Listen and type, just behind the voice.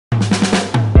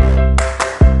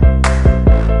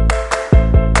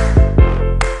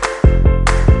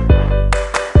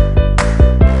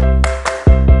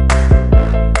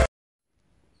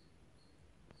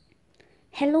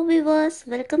viewers,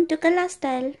 welcome to Kala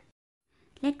Style.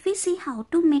 Let me see how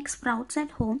to make sprouts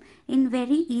at home in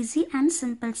very easy and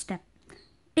simple step.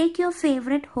 Take your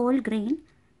favorite whole grain.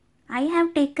 I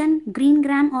have taken green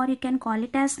gram, or you can call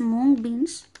it as moong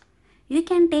beans. You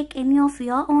can take any of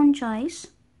your own choice.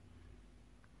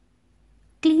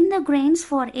 Clean the grains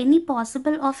for any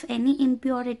possible of any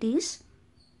impurities.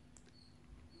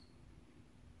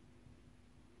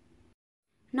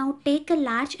 Now take a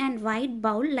large and wide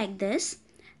bowl like this.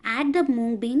 Add the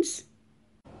moong beans.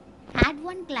 Add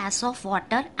 1 glass of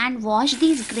water and wash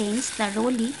these grains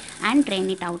thoroughly and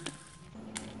drain it out.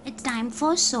 It's time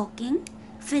for soaking.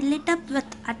 Fill it up with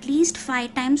at least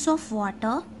 5 times of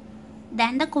water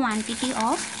than the quantity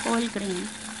of whole grain.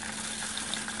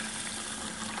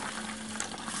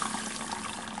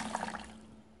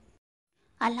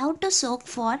 Allow to soak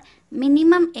for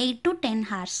minimum 8 to 10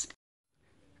 hours.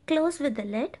 Close with the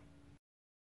lid.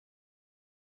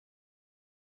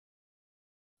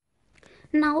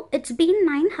 Now it's been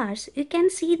 9 hours. You can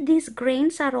see these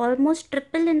grains are almost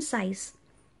triple in size.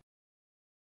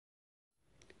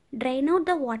 Drain out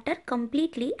the water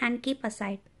completely and keep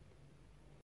aside.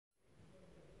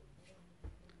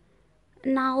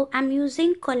 Now I'm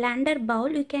using colander bowl.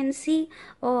 You can see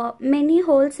many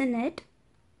holes in it.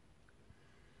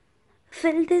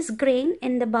 Fill this grain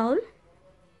in the bowl.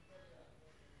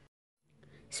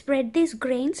 Spread these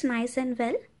grains nice and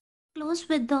well. Close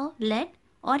with the lid,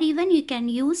 or even you can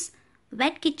use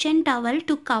wet kitchen towel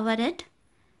to cover it.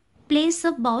 Place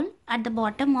a bowl at the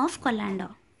bottom of colander.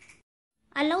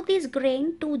 Allow this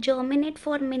grain to germinate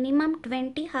for minimum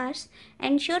 20 hours.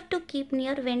 Ensure to keep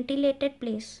near ventilated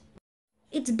place.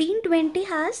 It's been 20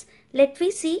 hours. Let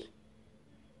me see.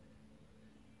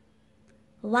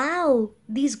 Wow,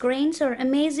 these grains are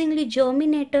amazingly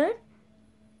germinated.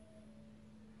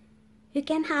 You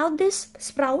can have these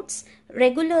sprouts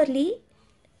regularly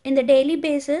in the daily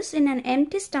basis in an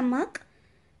empty stomach,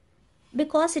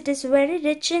 because it is very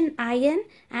rich in iron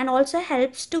and also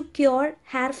helps to cure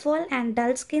hair fall and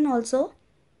dull skin also.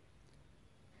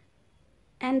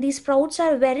 And these sprouts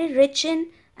are very rich in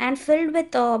and filled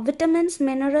with vitamins,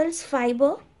 minerals,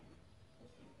 fiber.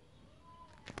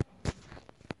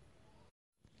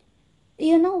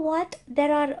 You know what?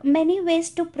 There are many ways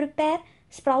to prepare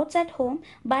sprouts at home,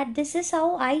 but this is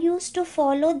how I used to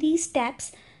follow these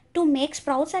steps to make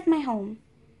sprouts at my home.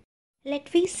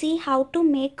 Let me see how to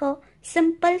make a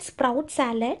simple sprout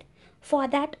salad. For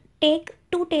that, take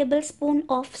 2 tablespoons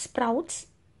of sprouts.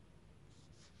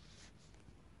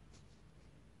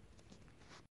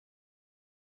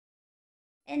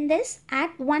 In this,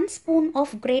 add 1 spoon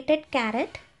of grated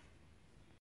carrot.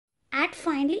 Add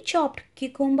finely chopped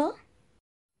cucumber,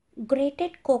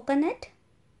 grated coconut.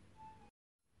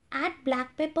 Add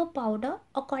black pepper powder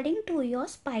according to your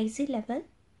spicy level.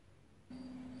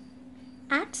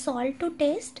 Add salt to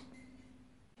taste.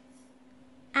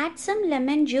 Add some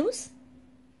lemon juice.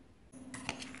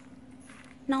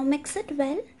 Now mix it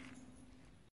well.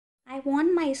 I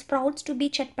want my sprouts to be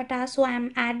chatpata, so I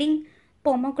am adding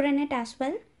pomegranate as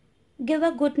well. Give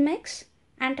a good mix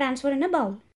and transfer in a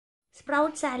bowl.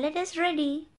 Sprout salad is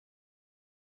ready.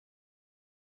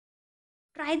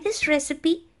 Try this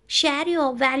recipe. Share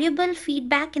your valuable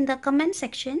feedback in the comment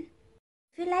section.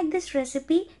 If you like this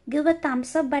recipe, give a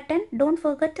thumbs up button. Don't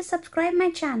forget to subscribe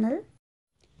my channel.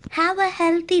 Have a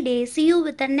healthy day. See you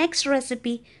with the next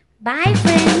recipe. Bye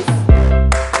friends.